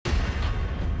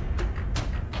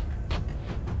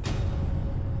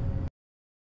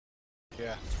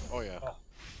Yeah. Oh yeah. Oh.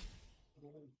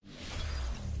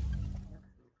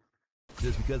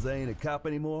 Just because I ain't a cop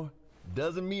anymore,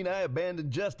 doesn't mean I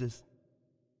abandoned justice.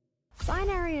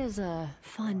 Binary is a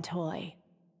fun toy.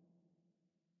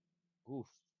 Oof.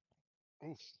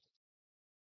 Oof.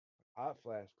 Hot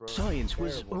flash, bro. Science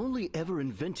was Terrible. only ever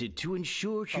invented to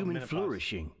ensure human menopause.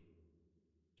 flourishing.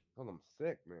 Oh, I'm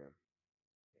sick, man.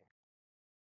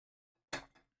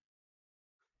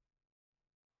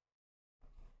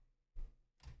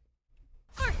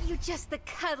 Aren't you just the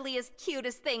cuddliest,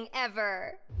 cutest thing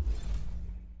ever?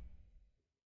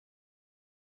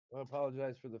 I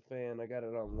apologize for the fan. I got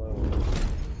it on low.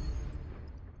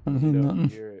 I hear Don't nothing.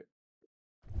 hear it.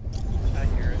 I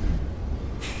hear it.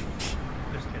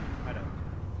 Just kidding. I don't.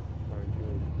 Alright,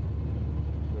 good.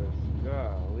 Just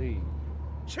golly.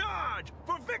 Charge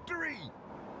for victory!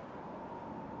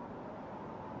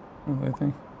 What do I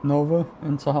think? Nova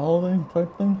into holiday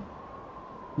type thing?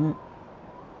 Yeah.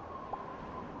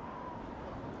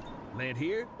 Land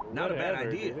here? Not a bad Whatever,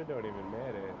 idea. Dude, it don't even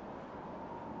matter.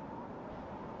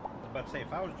 I was about to say,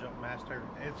 if I was jump master,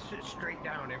 it's just straight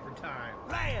down every time.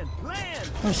 Land! Land!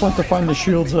 I just like to find the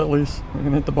shields at least. I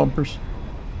can hit the bumpers.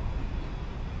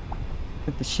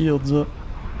 Hit the shields up.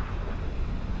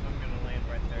 I'm gonna land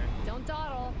right there. Don't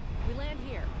dawdle. We land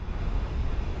here.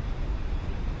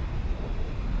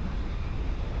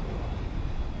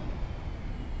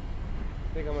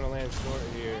 I think I'm gonna land short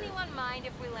here. Anyone mind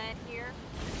if we land here?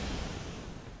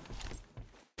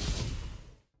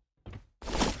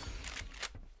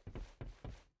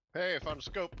 Hey, I found a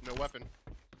scope. No weapon.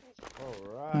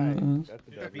 Alright. Mhm. That's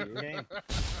a Beat the W. game.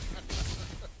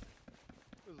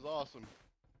 This is awesome.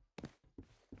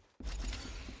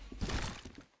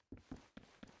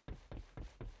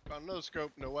 Found another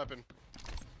scope. No weapon.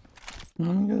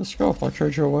 Let me get a scope. I'll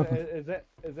trade you a weapon. Is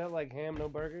that like ham, no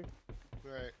burger?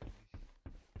 Right.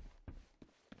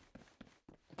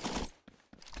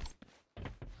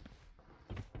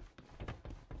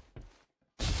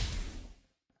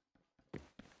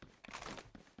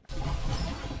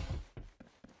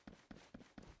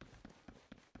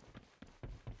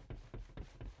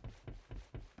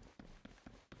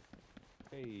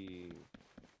 Hey.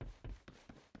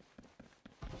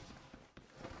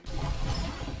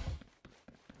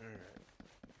 Alright.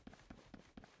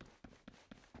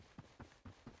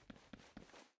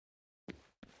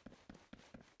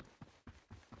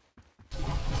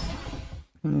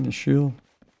 I need a shield.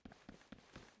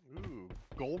 Ooh,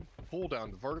 gold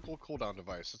cooldown, vertical cooldown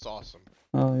device. It's awesome.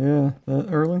 Oh yeah, that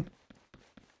early?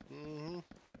 Mm-hmm.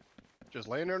 Just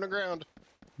laying there on the ground.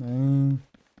 Dang.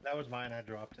 That was mine. I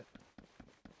dropped it.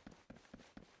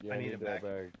 Yeah, I need it back.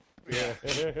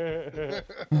 Yeah.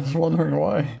 I was wondering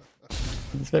why.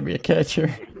 There's gotta be a catch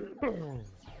here.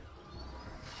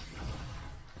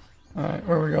 Alright,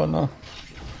 where we going now?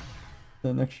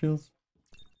 The next shields?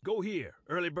 Go here.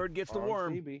 Early bird gets the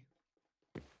worm. RCB.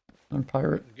 I'm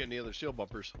pirate. Getting the other shield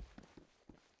bumpers.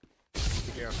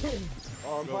 Yeah.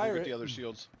 Oh, I'm Go over pirate. get the other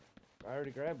shields. I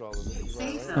already grabbed all of them. Safe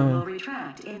Right. zone will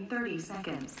retract in 30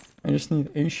 seconds. I just need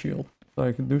a shield so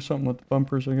I can do something with the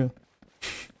bumpers again.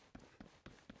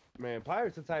 Man,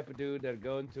 Pirate's the type of dude that'd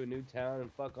go into a new town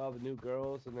and fuck all the new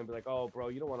girls and then be like, oh, bro,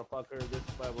 you don't want to fuck her, this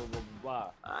blah, blah, blah, blah,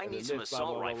 blah. I And need then some this, blah, assault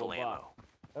blah, blah, rifle blah, blah. ammo.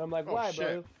 And I'm like, Oh, why, shit.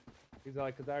 bro? He's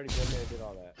like, because I already been there and did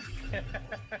all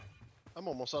that. I'm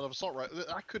almost out of assault rifle.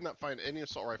 I could not find any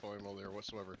assault rifle ammo there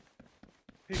whatsoever.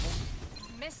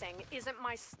 Missing isn't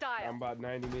my style. I'm about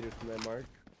 90 meters from that mark.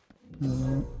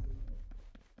 Mhm.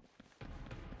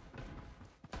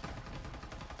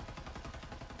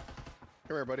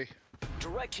 Come here, buddy.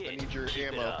 Direct I hit. need your Keep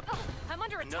it ammo. up. Oh, I'm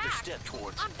under Another attack. step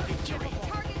towards Unforgivable. victory.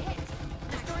 Target hit.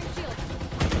 Restoring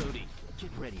shield. Reloading. Get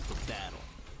ready for battle.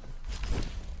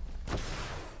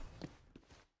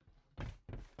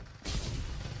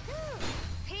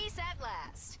 Peace at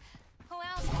last. Who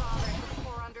else bothered with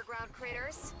poor underground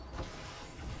critters?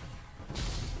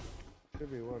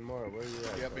 Should be one more. Where are you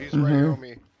at? Yep, bro? he's right here Mhm. on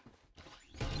me.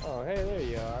 Oh, hey, there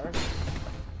you are.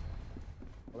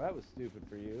 Well, that was stupid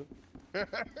for you.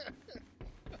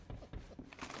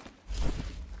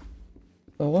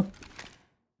 Fella?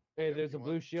 Hey, there's a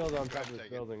blue shield on top of Take this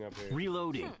it. building up here.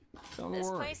 Reloading. Don't This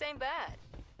worry. place ain't bad.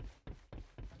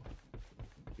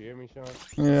 Do you hear me, Sean?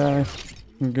 Yeah,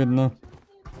 I'm good now.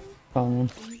 Found one.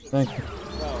 Thank you.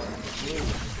 No,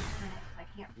 I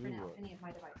can't print out any of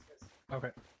my devices.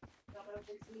 Okay.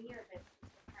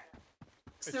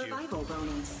 It's you. Survival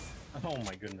bonus. Oh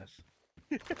my goodness.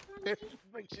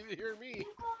 Makes you hear me.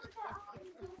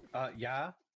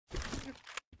 Yeah. Get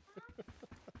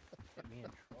me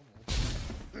in trouble.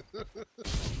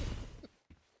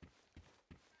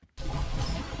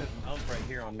 There's an ump right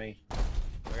here on me.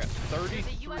 30. There's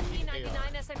a UMP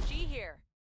 99 SMG here.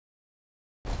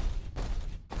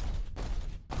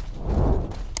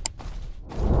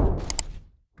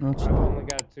 That's I've only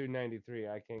got 293.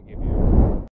 I can't give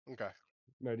you. Okay.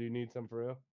 No, do you need some for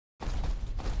real?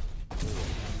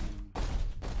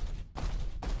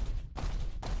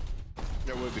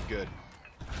 That would be good.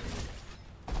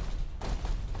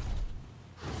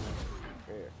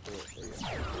 Here.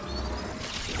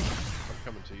 I'm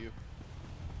coming to you.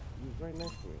 He's right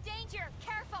next to me. Danger!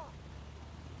 Careful!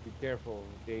 Be careful,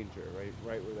 danger.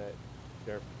 Right where that.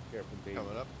 Careful, danger.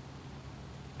 Coming up.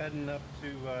 Heading up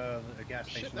to a gas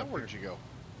station. Shit, now up where'd here. you go?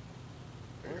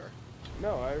 There you are.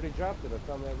 No, I already dropped it. I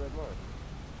found that red mark.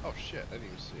 Oh shit, I didn't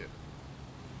even see it.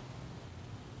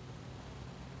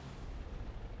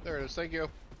 There it is, thank you.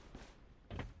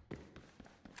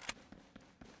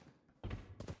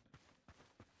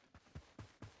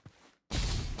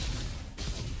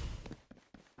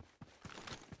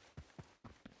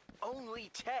 Only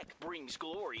tech brings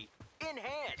glory.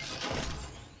 Enhance.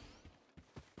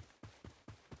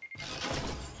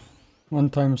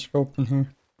 one-time scope in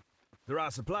here. There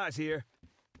are supplies here.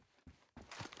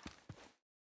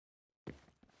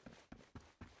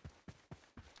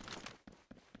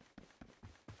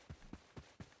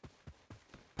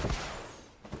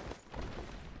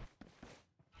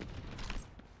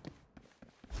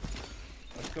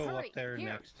 Let's go Hurry, up there here.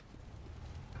 next.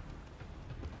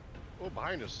 Oh,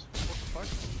 behind us. What the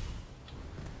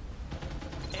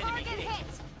fuck? Target hit!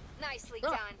 Nicely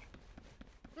done.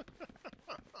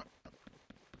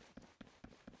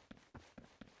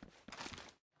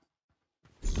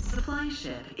 Supply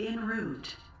ship en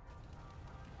route.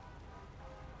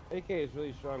 AK is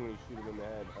really strong when you shoot him in the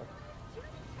head.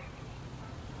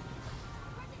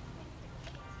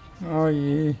 Oh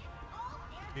yeah.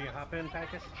 Do you hop in,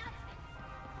 Packus?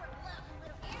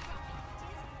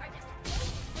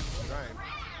 Trying.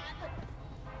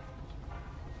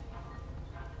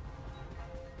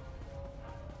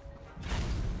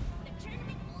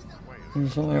 Wait,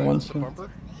 There's only did I one miss a scope.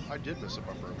 bumper? I did miss a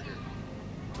bumper over here.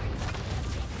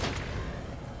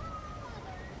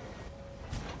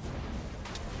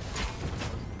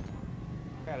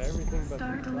 Got everything but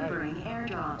Start the delivering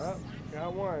airdrops. Oh,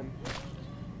 got one.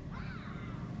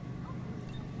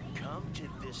 Come to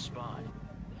this spot.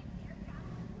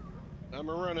 I'm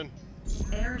a running.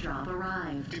 Airdrop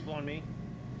arrived. People on me.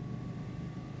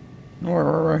 No,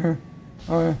 we're right here.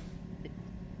 Oh yeah.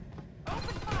 Open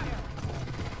fire!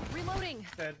 Reloading.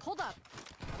 Dead. Hold up.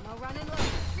 No running low.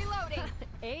 Reloading.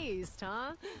 Aced,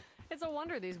 huh? It's a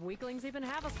wonder these weaklings even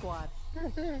have a squad.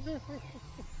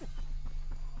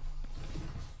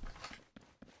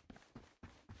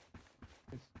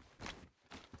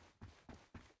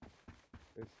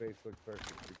 His face looks perfect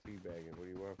for teabagging. What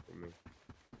do you want from me?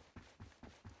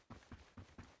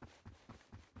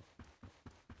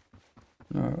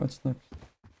 Alright, what's next?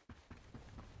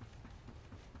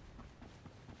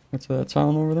 What's that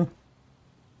town over there?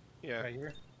 Yeah. Right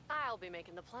here. I'll be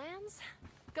making the plans.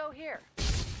 Go here.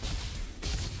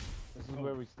 This is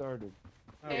where we started.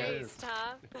 Oh, it is. Aced,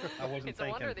 huh? I wasn't It's a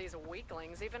wonder thinking. these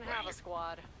weaklings even have a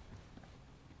squad.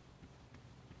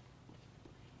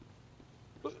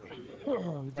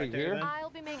 Right there, here? then. I'll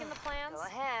be making the plans. Go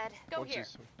ahead. Go What's here.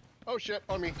 this? Oh shit,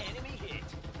 on me. Enemy hit.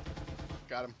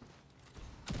 Got him.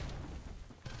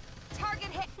 Target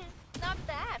hit. Not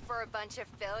bad for a bunch of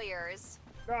failures.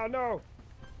 Oh no!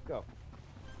 Go.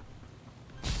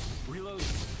 Reload.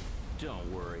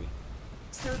 Don't worry.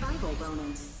 Survival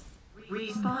bonus.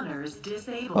 Respawners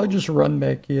disabled. I'll just run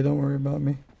back here, don't worry about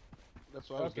me. That's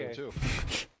what I was doing Okay. too.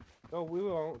 No, we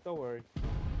won't. Don't worry.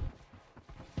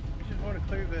 We just want to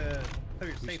clear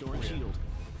your safe. Restoring for you. shield.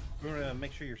 We want to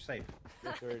make sure you're safe.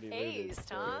 It's already looted, Aced,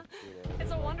 so, huh? you know,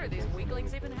 It's a wonder these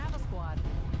weaklings even have a squad.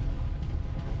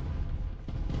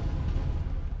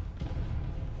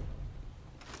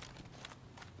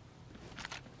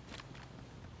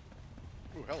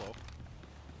 Ooh, hello.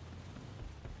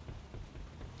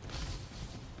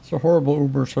 It's a horrible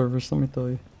Uber service, let me tell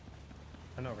you.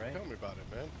 I know, right? Tell me about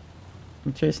it, man.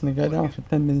 I'm chasing the guy down for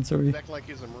 10 minutes already. Act like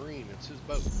he's a Marine. It's his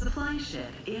boat. Supply ship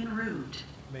en route.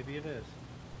 Maybe it is.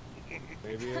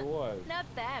 Maybe it was. Not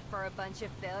bad for a bunch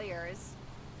of failures.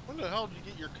 When the hell did you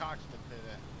get your coxman pin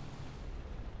at?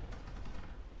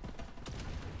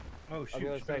 Oh On shoot! the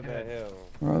other side Straight of that ahead. hill.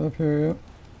 Right up here, yep.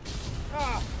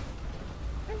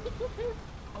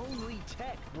 Only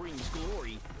tech brings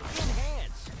glory.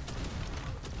 Enhance.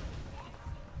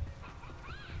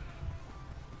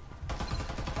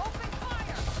 Open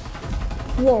fire!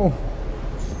 Whoa!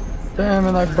 Damn,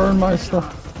 and I burned my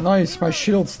stuff. Nice, my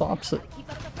shield stops it. Keep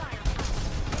up the fire.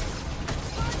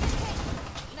 Target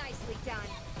hit. Nicely done.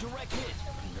 Direct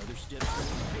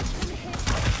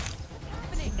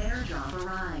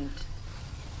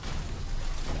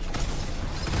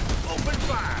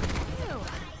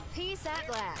at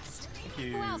last.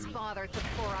 you. Who else bothered to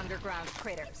pour underground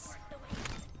critters?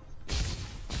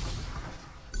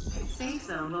 Safe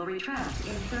zone will retract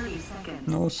in 30 seconds.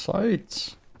 No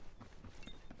sights.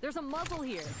 There's a muzzle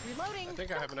here. Reloading. I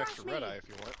think I have an extra red eye if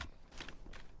you want.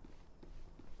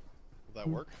 Will that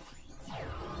work?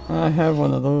 I have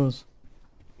one of those.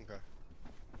 Okay.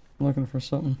 I'm looking for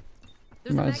something.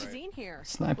 There's a Might magazine here.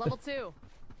 snipe it. Level 2.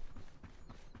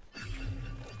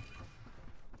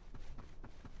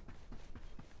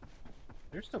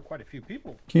 There's still quite a few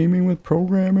people. Gaming with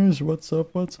programmers. What's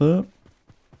up? What's up?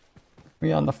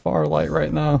 We on the Farlight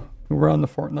right now. We were on the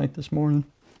Fortnite this morning.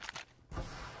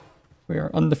 We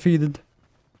are undefeated.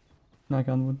 Knock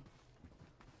on wood.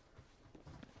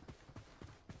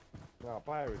 No,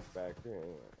 pirates back there.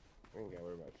 We ain't gotta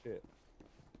worry about shit.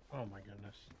 Oh my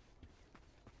goodness.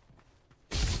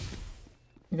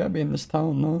 You gotta be in this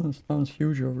town, no? This town's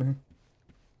huge over here.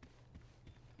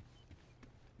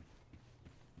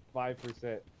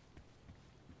 5%.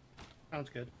 Sounds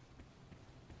good.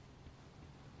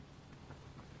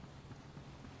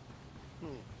 I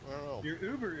don't know. Your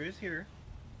Uber is here.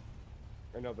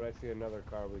 I know, but I see another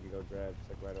car we can go grab.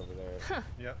 It's like right over there. Huh.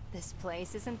 Yep. This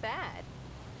place isn't bad.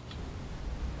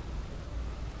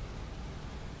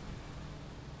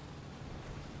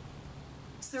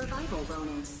 Survival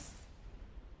bonus.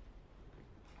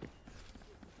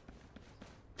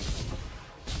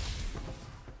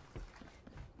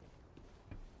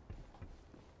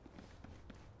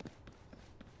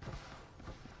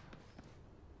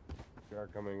 We are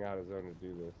coming out of zone to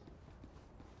do this.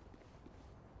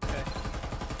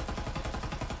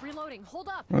 Reloading. Hold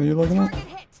up. What are you looking at? Target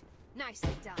hit.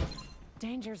 Nicely done.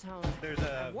 Danger zone. There's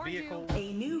a vehicle.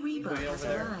 A new reaper Way has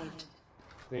over there. arrived.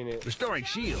 Seen it. Restoring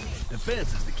shield.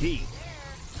 Defense is the key.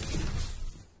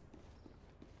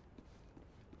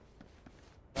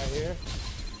 Right here.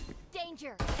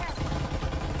 Danger.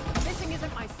 Careful. Missing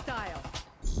isn't my style.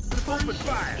 Open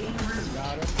fire. En route.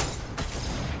 Got him.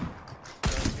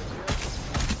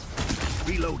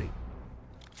 Reloading.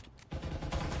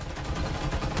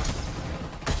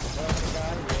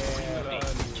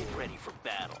 Get ready for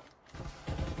battle.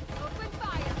 Open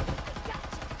fire.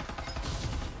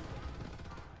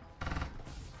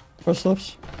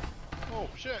 Footsteps. Oh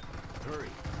shit! Hurry.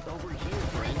 Over here,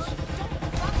 friends.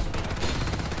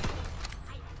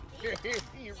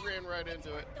 He ran right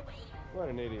into it. What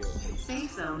an idiot.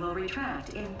 Safe zone will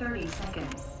retract in 30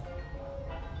 seconds.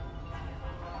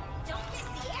 Don't miss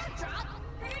the airdrop.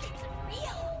 Heard it's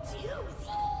real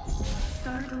juicy.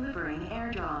 Start delivering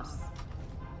airdrops.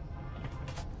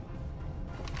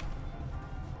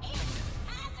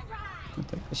 I'll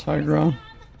take this high ground.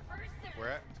 Where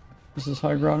at? This is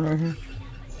high ground right here.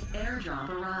 Airdrop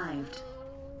arrived.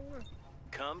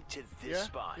 Come to this Yeah.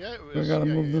 spot. Yeah. It We was, gotta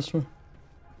yeah, move yeah. this way.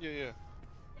 Yeah.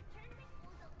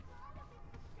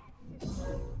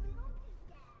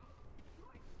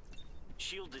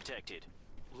 Shield detected.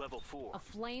 Level 4. A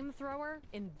flamethrower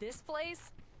in this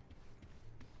place?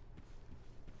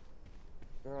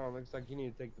 Oh, looks like you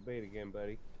need to take the bait again,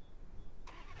 buddy.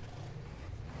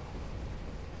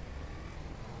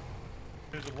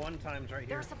 There's a one times right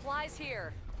There here. are supplies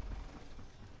here.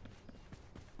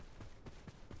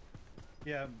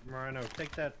 Yeah, Moreno,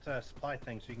 take that supply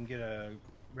thing so you can get a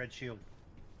red shield.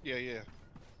 Yeah.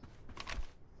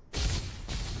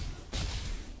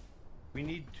 We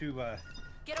need to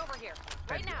Get over here.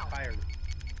 Right now. higher.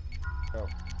 Oh.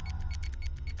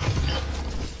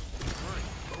 Hurry.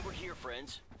 Over here,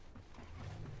 friends.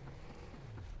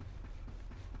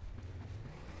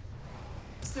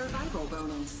 Survival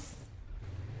bonus.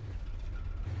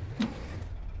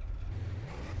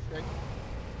 Okay.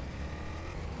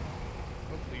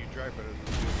 Hopefully you drive better than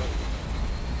you do both.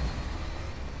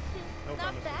 No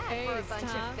Not bonus. bad for a bunch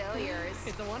of failures.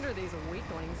 It's a wonder these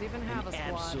weaklings even have a An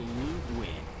squad. absolute win.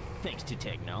 Thanks to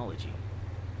technology.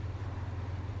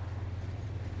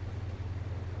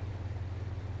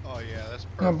 Oh yeah, that's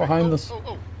perfect. Yeah, behind us.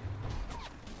 Oh.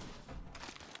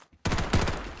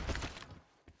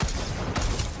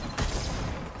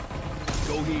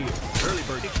 Go here. Early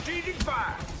bird. Exchanging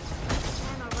fire.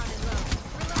 Ammo running low.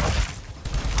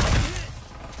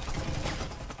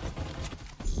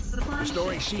 Supply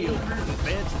Restoring ship shield. en route.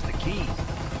 Defense is the key.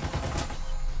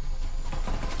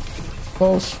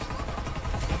 False.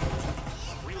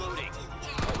 Reloading.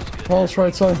 False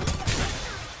right side.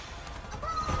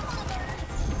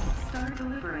 Start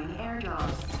delivering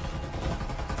airdrops.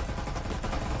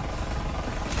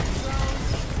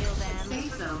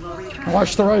 Safe zone will retract.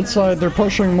 Watch the right side. They're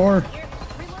pushing more.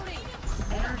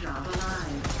 Airdrop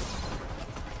arrived.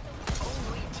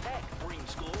 Only tech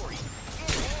brings glory.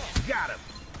 Got him.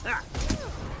 Ah.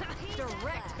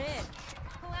 Direct hit.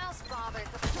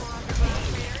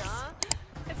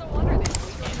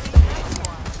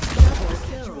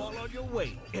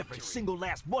 every single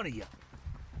last one of you.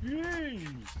 Jeez.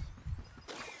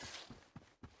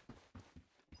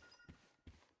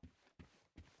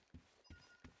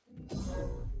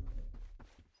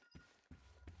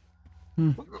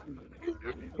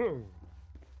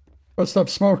 What's up,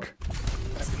 Smoke?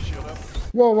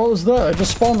 Whoa, what was that? I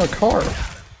just spawned a car.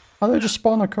 How did I just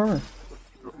spawn a car?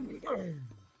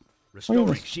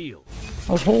 Restoring shield.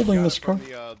 I was holding this car.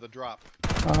 The drop.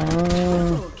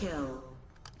 Triple kill.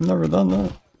 Never done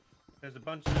that. There's a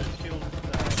bunch of kills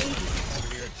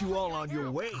over here. You all on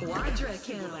your way. Quadra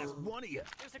kill. Last one of you.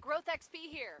 There's a growth XP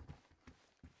here.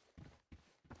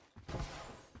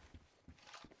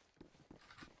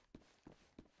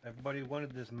 Everybody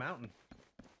wanted this mountain.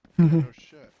 Oh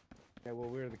shit. Yeah, well,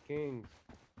 we're the kings.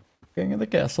 King of the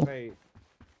castle. Hey,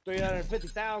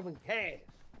 350,000 cash.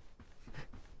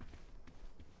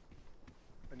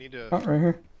 I need to Oh, right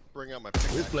here. bring out my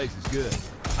pickaxe. This place is good.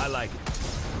 I like it.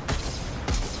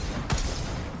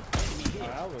 Oh,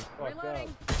 that was fucked up.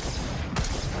 Reloading.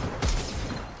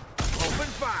 Open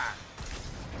fire.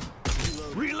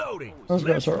 Reloading. Those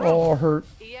guys are all hurt.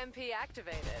 EMP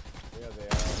activated. Yeah, they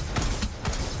are.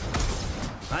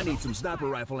 I need some sniper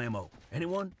rifle ammo.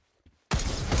 Anyone? Open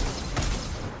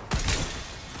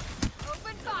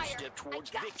fire. Step towards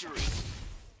victory.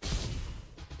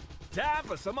 Time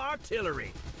for some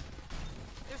artillery.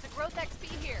 There's a growth XP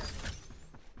here.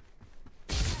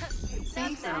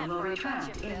 Safe zone will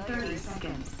retract in 30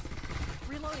 seconds.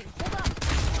 Reloading. Hold up.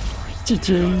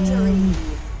 Cha-ching.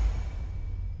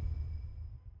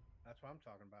 That's what I'm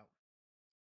talking about.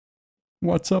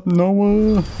 What's up,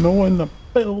 Noah? Noah in the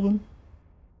building.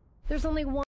 There's only one.